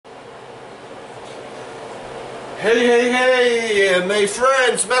Hey, my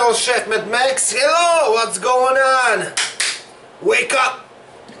friends, Metal Chef Mad Max, hello, what's going on? Wake up!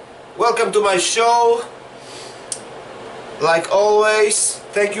 Welcome to my show. Like always,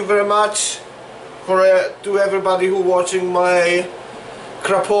 thank you very much to everybody who watching my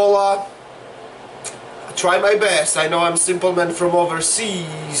crapola. I try my best. I know I'm simple man from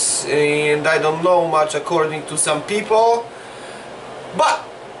overseas and I don't know much according to some people, but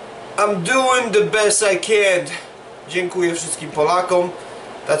I'm doing the best I can. Dziękuję wszystkim Polakom.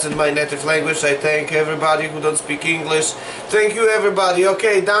 That's in my native language. I thank everybody who don't speak English. Thank you everybody.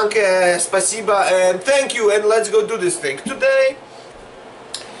 Okay, danke, spasiba, and thank you, and let's go do this thing. Today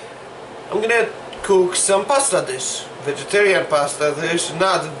I'm gonna cook some pasta dish. Vegetarian pasta dish,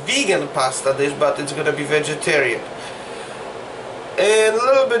 not vegan pasta dish, but it's gonna be vegetarian. In a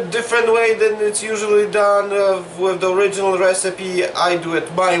little bit different way than it's usually done with the original recipe. I do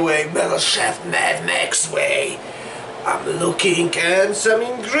it my way, Metal Chef Mad Max way. I'm looking at some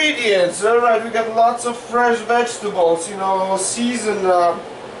ingredients. Alright, we got lots of fresh vegetables, you know, seasoned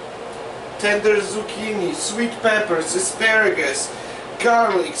tender zucchini, sweet peppers, asparagus,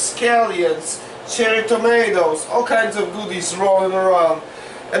 garlic, scallions, cherry tomatoes, all kinds of goodies rolling around.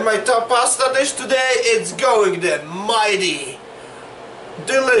 And my top pasta dish today, it's going the mighty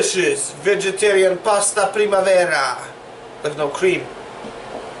delicious vegetarian pasta primavera with no cream.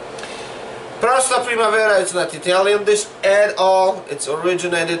 Pasta primavera is not Italian dish at all. It's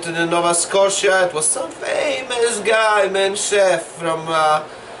originated in Nova Scotia. It was some famous guy, man, chef from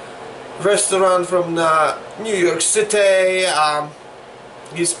restaurant from New York City.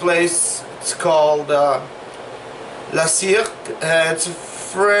 His place, it's called La Cirque. It's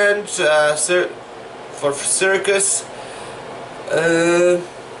French for circus.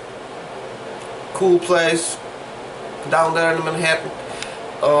 Cool place down there in Manhattan,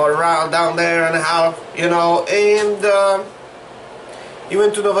 or around down there and a half, you know. And he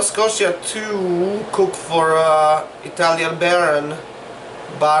went to Nova Scotia to cook for Italian baron,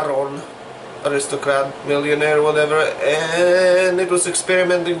 aristocrat, millionaire, whatever, and it was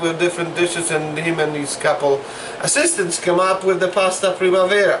experimenting with different dishes, and him and his couple assistants come up with the pasta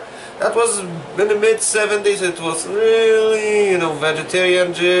primavera. That was in the mid-70s. It was really, you know,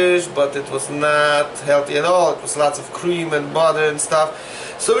 vegetarian dish, but it was not healthy at all. It was lots of cream and butter and stuff.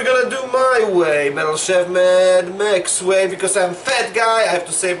 So we're gonna do my way, Metal Chef Mad Max way, because I'm a fat guy. I have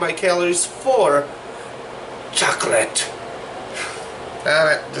to save my calories for chocolate.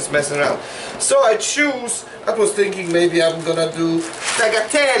 Alright, just messing around. So I was thinking maybe I'm gonna do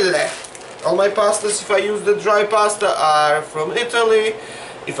tagliatelle. All my pastas, if I use the dry pasta, are from Italy.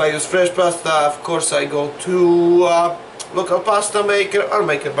 If I use fresh pasta, of course I go to local pasta maker or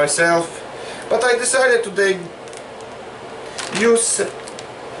make it myself. But I decided today use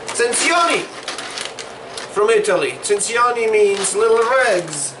Cencioni from Italy. Cencioni means little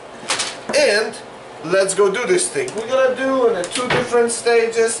rags. And let's go do this thing. We're gonna do in two different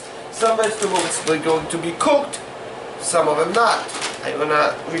stages. Some vegetables are going to be cooked, some of them not. I'm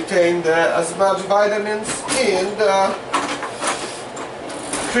gonna retain as much vitamins and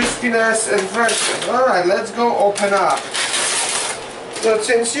crispiness and freshness. Alright, let's go open up. The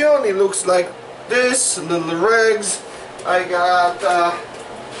Cencioni looks like this, little rags. I got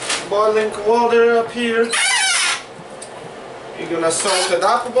boiling water up here. You're gonna salt it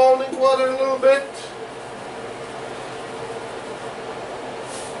up, boiling water a little bit.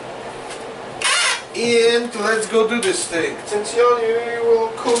 And let's go do this thing. Cencioni we will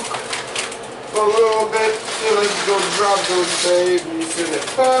cook for a little bit. So let's go drop those babies in a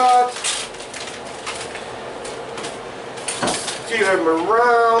pot. Stir them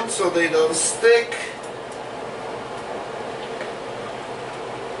around so they don't stick.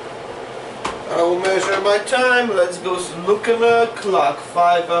 I will measure my time. Let's go look at the clock.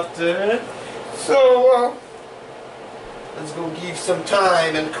 5 after. So let's go give some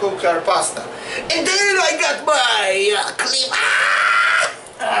time and cook our pasta. And then I got my clip.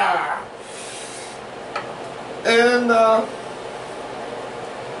 And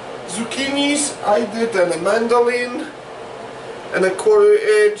zucchinis, I did a mandolin and a 1/4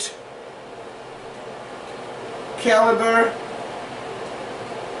 inch caliber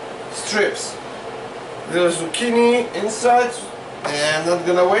strips. There's zucchini inside, and not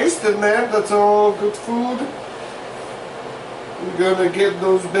gonna waste it, man. That's all good food. We're gonna get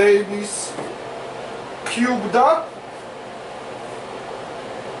those babies cubed up,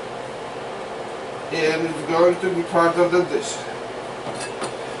 and it's going to be part of the dish.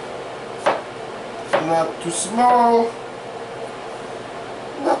 Not too small,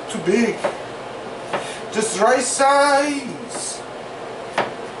 not too big, just right size.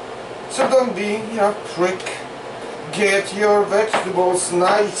 So don't be a prick get your vegetables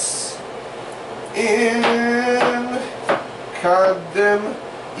nice and cut them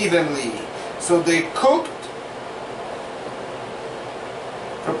evenly so they cooked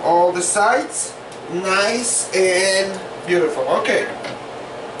from all the sides, nice and beautiful. Okay,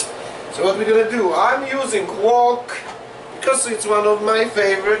 so what we're gonna do, I'm using wok because it's one of my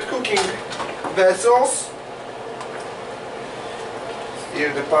favorite cooking vessels.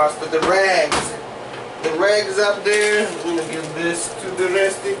 Here the pasta, the rags up there. I'm gonna get this to the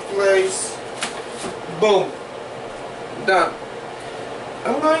resting place. Boom, done.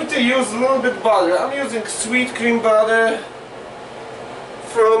 I'm going to use a little bit butter. I'm using sweet cream butter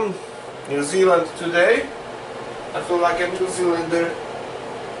from New Zealand today. I feel like a New Zealander.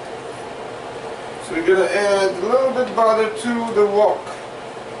 So we're gonna add a little bit butter to the wok.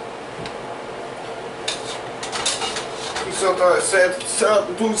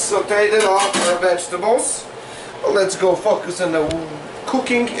 To saute it off our vegetables. Well, let's go focus on the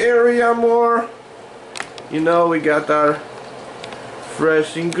cooking area more. You know, we got our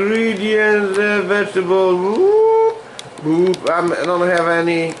fresh ingredients, vegetable. Whoop. I don't have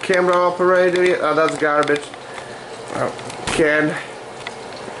any camera operator yet. Oh, that's garbage. Can.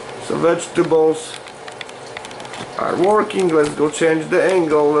 So vegetables are working. Let's go change the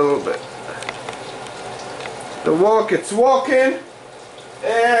angle a little bit. The wok, it's walking,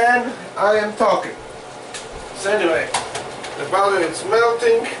 and I am talking. So anyway, the butter is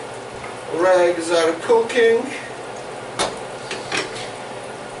melting, rags are cooking.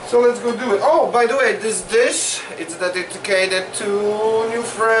 So let's go do it. Oh, by the way, this dish, it's dedicated to a new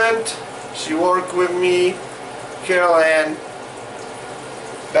friend. She worked with me, Carol Ann.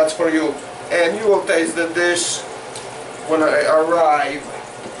 That's for you. And you will taste the dish when I arrive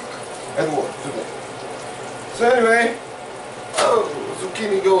at work today. So anyway,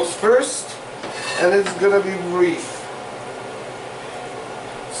 zucchini goes first, and it's gonna be brief.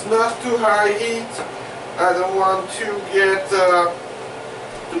 It's not too high heat. I don't want to get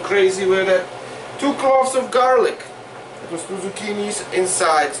too crazy with it. 2 cloves of garlic. It was 2 zucchinis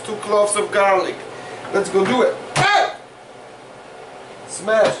inside. 2 cloves of garlic. Let's go do it. Ah!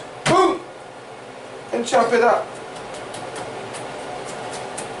 Smash. Boom! And chop it up.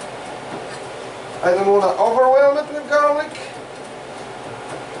 I don't want to overwhelm it with garlic.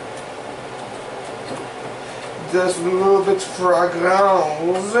 Just a little bit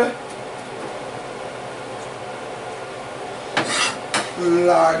fragrance.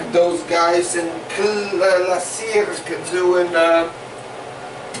 Like those guys in La Cirque doing down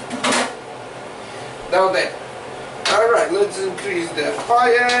there. Alright, let's increase the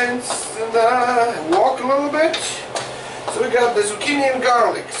fire and walk a little bit. So we got the zucchini and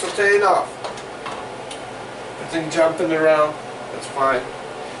garlic sauteing off. Jumping around, that's fine.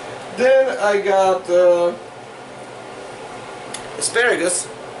 Then I got asparagus,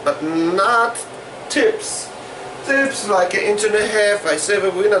 but not tips. Tips like 1.5 inches. I said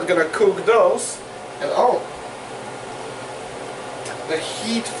we're not gonna cook those at all. The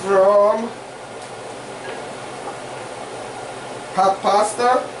heat from hot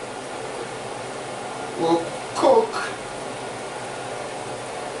pasta will cook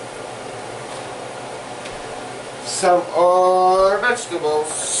some other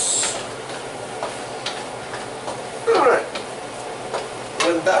vegetables. Alright,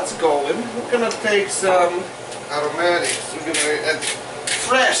 when that's going, we're gonna take some aromatics. We're gonna add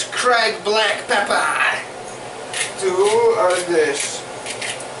fresh cracked black pepper to our dish.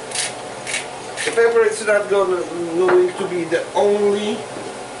 The pepper is not going to be the only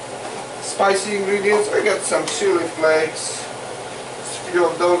spicy ingredients. I got some chili flakes. Just a few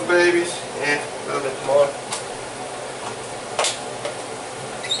of those babies. Yeah, a little bit more.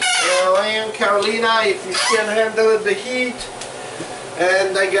 And Carolina, if you can handle the heat.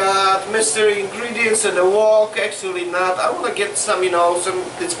 And I got mystery ingredients in the wok. Actually not. I want to get some,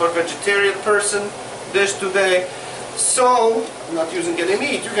 it's for vegetarian person dish today. So I'm not using any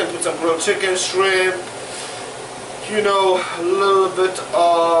meat. You can put some grilled chicken, shrimp, a little bit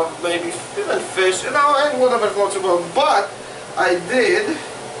of maybe even fish, and whatever floats your boat. But I did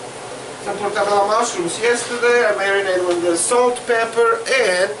some portobello mushrooms yesterday. I marinated with the salt, pepper,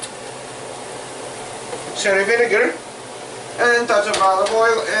 and cherry vinegar, and touch of olive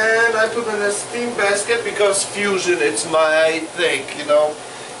oil, and I put in a steam basket because fusion, it's my thing,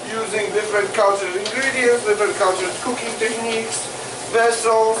 using different cultured ingredients, different cultured cooking techniques,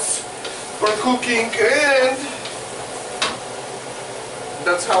 vessels for cooking, and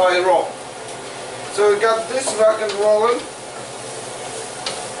that's how I roll. So we got this rock and rolling.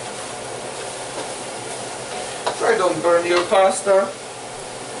 Try don't burn your pasta.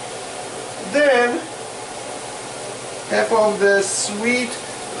 Then half of the sweet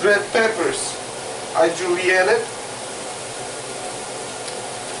red peppers. I julienne it.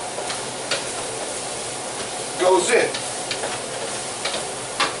 Goes in.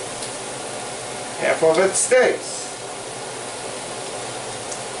 Half of it stays.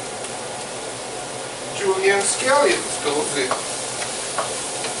 Julienne scallions goes in.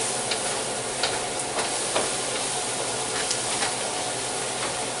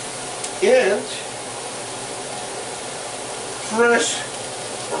 And fresh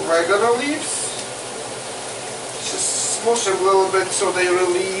oregano leaves. Just smush them a little bit so they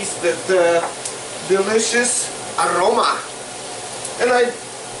release that delicious aroma. And I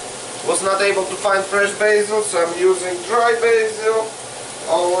was not able to find fresh basil, so I'm using dry basil,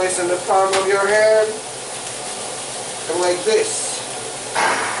 always in the palm of your hand, and like this.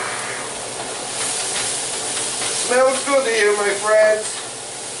 Smells good here, my friends.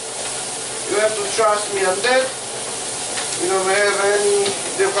 You have to trust me on that. We don't have any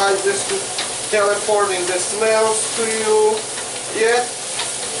devices to teleporting the smells to you yet.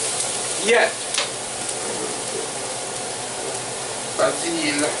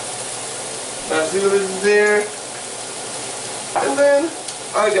 Basil is there. And then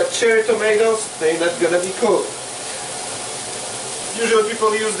I got cherry tomatoes. They're not gonna be cooked. Usually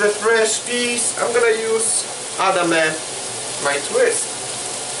people use the fresh peas. I'm gonna use adame, my twist.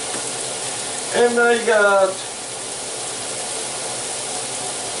 And I got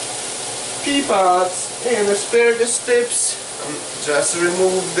pea pods and asparagus tips. Just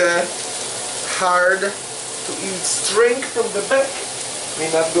remove the hard to eat string from the back.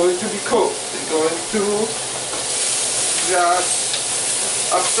 They're not going to be cooked. They're going to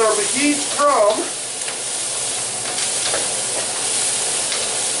just absorb heat from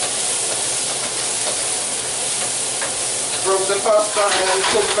the pasta and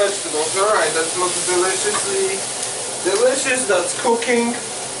cooked vegetables. Alright, that looks deliciously delicious. That's cooking.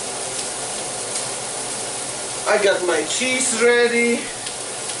 I got my cheese ready.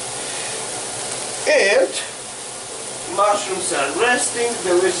 And mushrooms are resting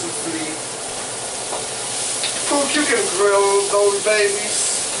deliciously cooked. You can grill those babies.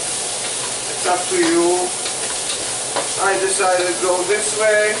 It's up to you. I decided to go this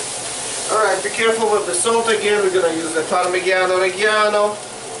way. Alright, be careful with the salt again. We're gonna use the Parmigiano Reggiano,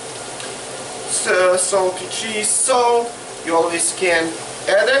 salty cheese salt. You always can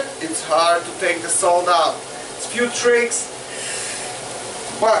add it. It's hard to take the salt out. It's a few tricks,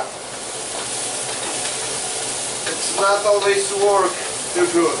 but it's not always work too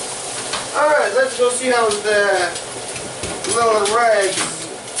good. Alright, let's go see how the little rags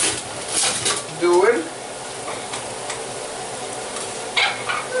doing.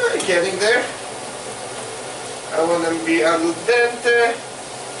 Getting there. I want them to be al dente,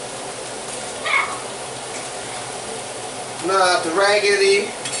 not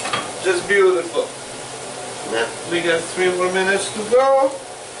raggedy, just beautiful. Now, we got 3 more minutes to go.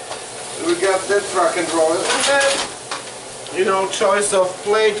 So we got that rock and roll. And then, you know, choice of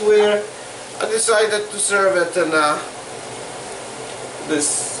plateware. I decided to serve it in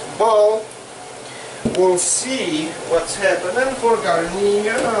this bowl. We'll see what's happening for garnish.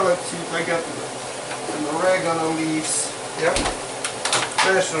 Let's see if I got some oregano leaves. Yep.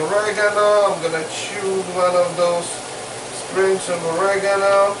 Fresh oregano. I'm gonna choose one of those sprigs of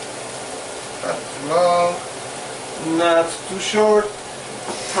oregano. Not too long, not too short.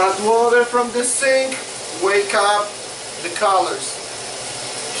 Hot water from the sink. Wake up the colors.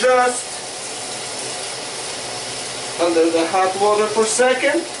 Just under the hot water for a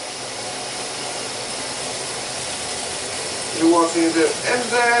second. You want to do, and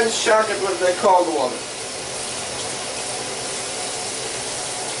then shock it with the cold water.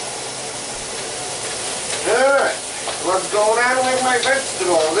 Alright, what's going on with my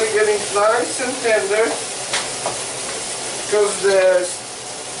vegetables? They're getting nice and tender because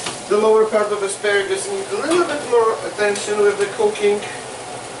the lower part of asparagus needs a little bit more attention with the cooking.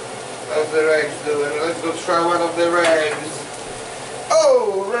 How's the rags doing? Let's go try one of the rags.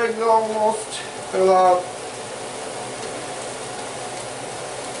 Oh, rags almost fell out.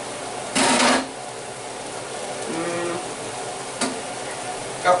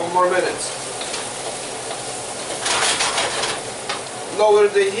 Couple more minutes. Lower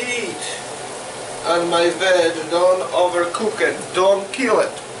the heat on my veg. Don't overcook it. Don't kill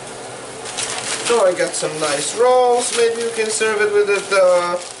it. So I got some nice rolls. Maybe you can serve it with it.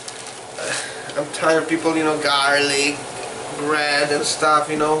 I'm tired of people, you know, garlic, bread and stuff,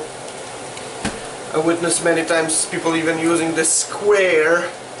 you know. I witnessed many times people even using the square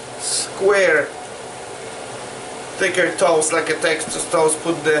thicker toast, like a Texas toast,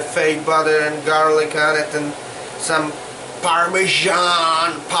 put the fake butter and garlic on it and some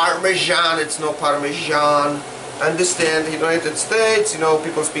Parmesan, it's no Parmesan. I understand, United States,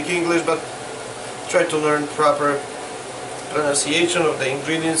 people speak English, but try to learn proper pronunciation of the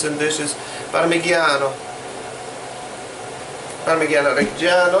ingredients and dishes. Parmigiano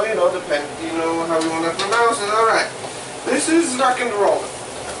Reggiano, depending, how you want to pronounce it. Alright, this is rock and roll.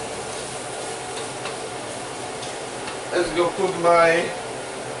 Let's go put my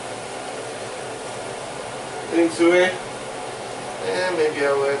things away. And maybe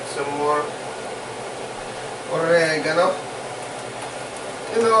I'll add some more oregano.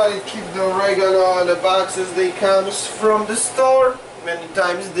 I keep the oregano in the boxes. They comes from the store. Many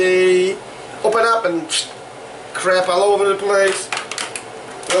times they open up and crap all over the place.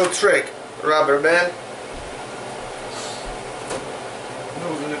 Little trick, rubber band.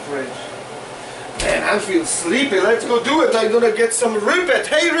 Those in the fridge. Man, I feel sleepy. Let's go do it. I'm gonna get some Ripet.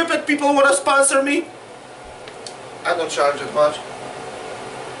 Hey Ripet, people wanna sponsor me? I don't charge it much.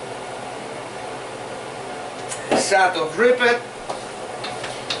 A shot of Ripet.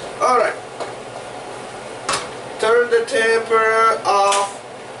 Alright. Turn the temper off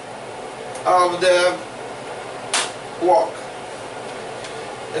of the wok.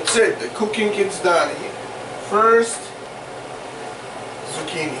 That's it. The cooking is done here. First,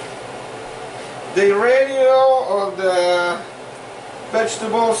 zucchini. The ratio of the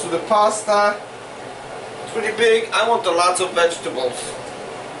vegetables to the pasta, it's pretty big. I want lots of vegetables.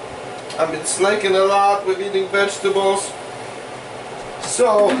 I've been slacking a lot with eating vegetables,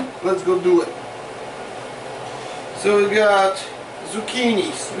 so let's go do it. So we got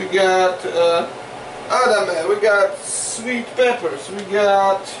zucchinis, we got adame, we got sweet peppers, we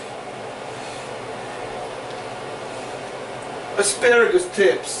got asparagus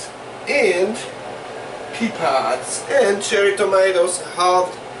tips, and pea pods, and cherry tomatoes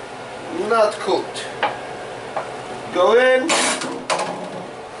halved, not cooked. Go in,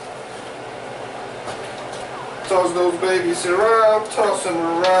 toss those babies around, toss them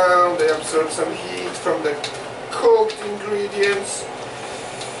around, they absorb some heat from the cooked ingredients.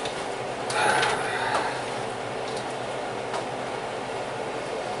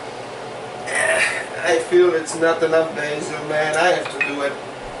 I feel it's not enough basil, man. I have to do it.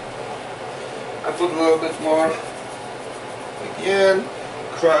 I put a little bit more. Again,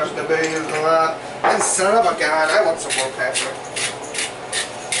 crush the basil a lot. And son of a gun, I want some more pepper.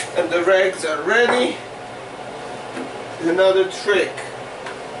 And the eggs are ready. Another trick.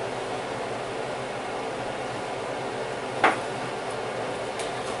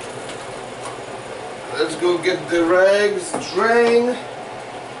 Let's go get the eggs drained.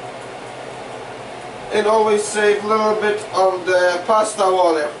 And always save a little bit of the pasta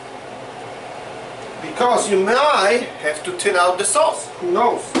water, because you might have to thin out the sauce. Who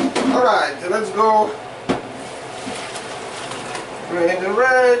knows? Alright, let's go drain the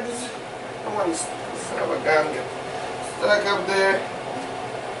eggs. Come on, son of a gun, get stuck up there.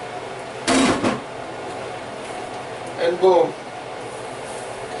 And boom.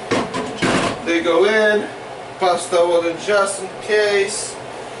 They go in. Pasta water just in case.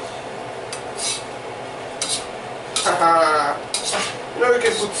 You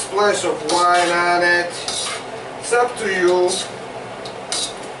can put a splash of wine on it. It's up to you.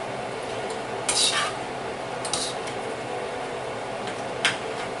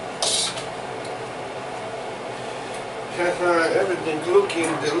 Everything looking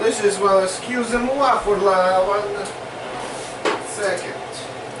delicious. Well, excusez-moi for 1 second.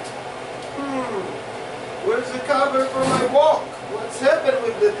 Where's the cover for my wok? What's happened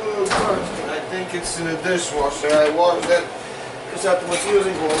with the little bunch? I think it's in the dishwasher. I washed it because I was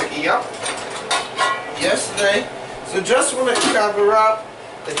using one yesterday. So just want to cover up.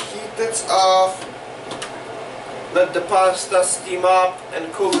 The heat that's off. Let the pasta steam up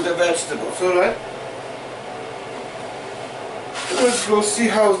and cook the vegetables. Alright? Let's go see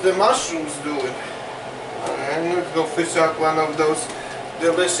how the mushrooms doing. And let's go fish out one of those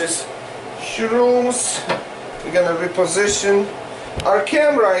delicious shrooms. We're gonna reposition our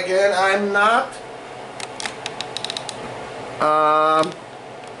camera again. I'm not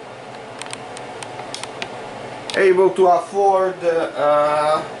able to afford the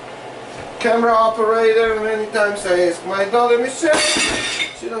camera operator. Many times I ask my daughter Michelle,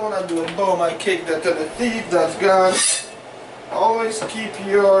 she don't wanna do it. Boom, I kicked that to the teeth, that's gone. Always keep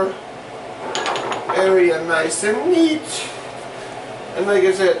your area nice and neat. And like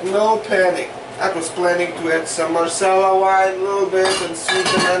I said, no panic. I was planning to add some Marsala wine a little bit and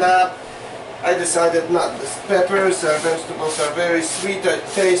sweeten it up. I decided not. The peppers and vegetables are very sweet. I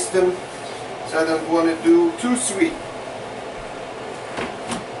taste them, so I don't want to do too sweet.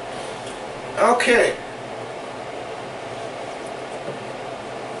 Okay.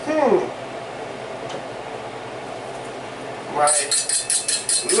 my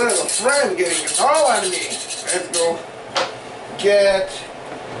little friend getting it all on me. Let's go get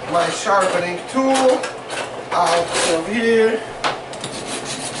my sharpening tool out of here.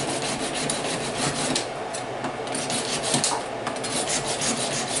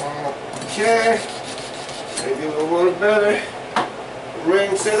 Okay, maybe it will work better.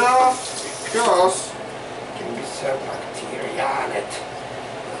 Rinse it off because there can be some bacteria on it.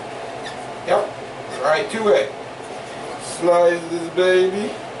 Yep, right to it. Slice this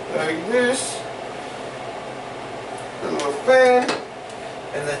baby like this. A little fan.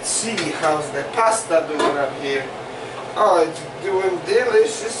 And let's see how's the pasta doing up here. Oh, it's doing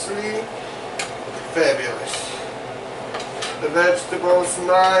deliciously fabulous. The vegetables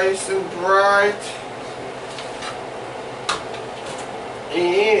nice and bright.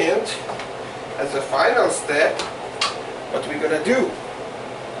 And as a final step, what we're gonna do?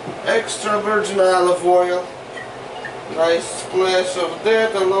 Extra virgin olive oil. Nice splash of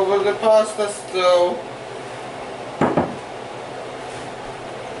that all over the pasta stove.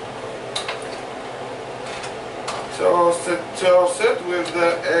 Toast it with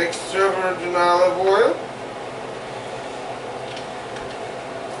the extra virgin olive oil.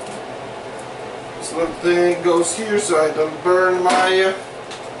 This little thing goes here so I don't burn my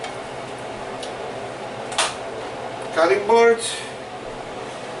cutting board.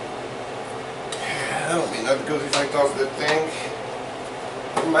 That'll be not good if I toss the thing.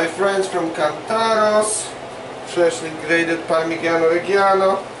 And my friends from Cantaros, freshly grated Parmigiano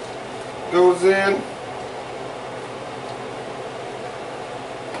Reggiano goes in.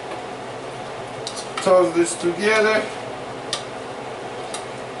 Toss this together.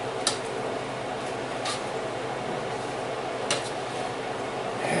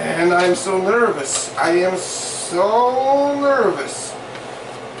 And I'm so nervous. I am so nervous.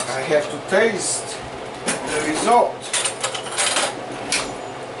 I have to taste the result.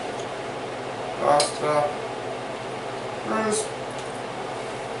 Pasta first.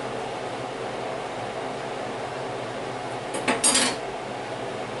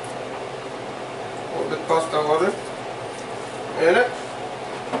 The pasta water in it,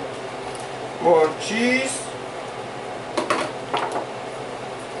 more cheese,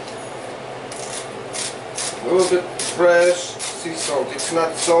 a little bit fresh sea salt. It's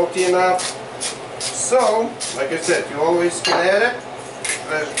not salty enough, so like I said, you always can add it.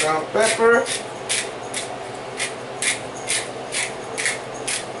 Fresh ground pepper,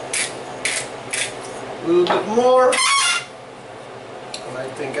 a little bit more, and I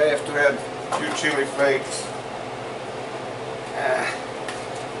think I have to add few chili flakes.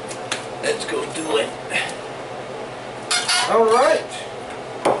 Let's go do it. Alright.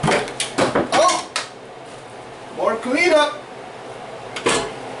 Oh! More cleanup.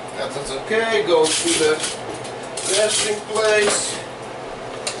 That's okay. Go to the resting place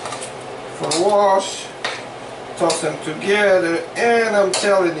for wash. Toss them together, and I'm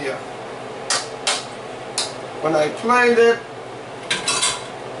telling you, when I played it,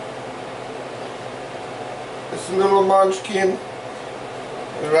 this little munchkin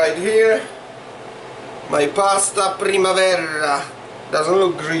right here, my pasta primavera, doesn't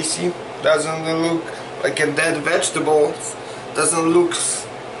look greasy, doesn't look like a dead vegetable, doesn't look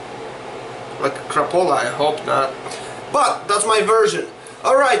like a crapola, I hope not, but that's my version.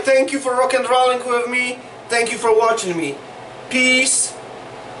 Alright, thank you for rock and rolling with me, thank you for watching me. Peace,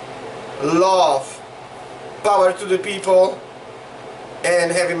 love, power to the people,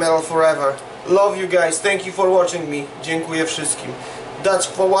 and heavy metal forever. Love you guys, thank you for watching me. Dziękuję wszystkim. That's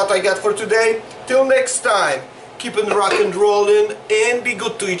for what I got for today. Till next time, keep on rock and rolling and be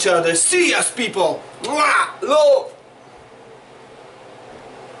good to each other. See us, people. Mwah! Love.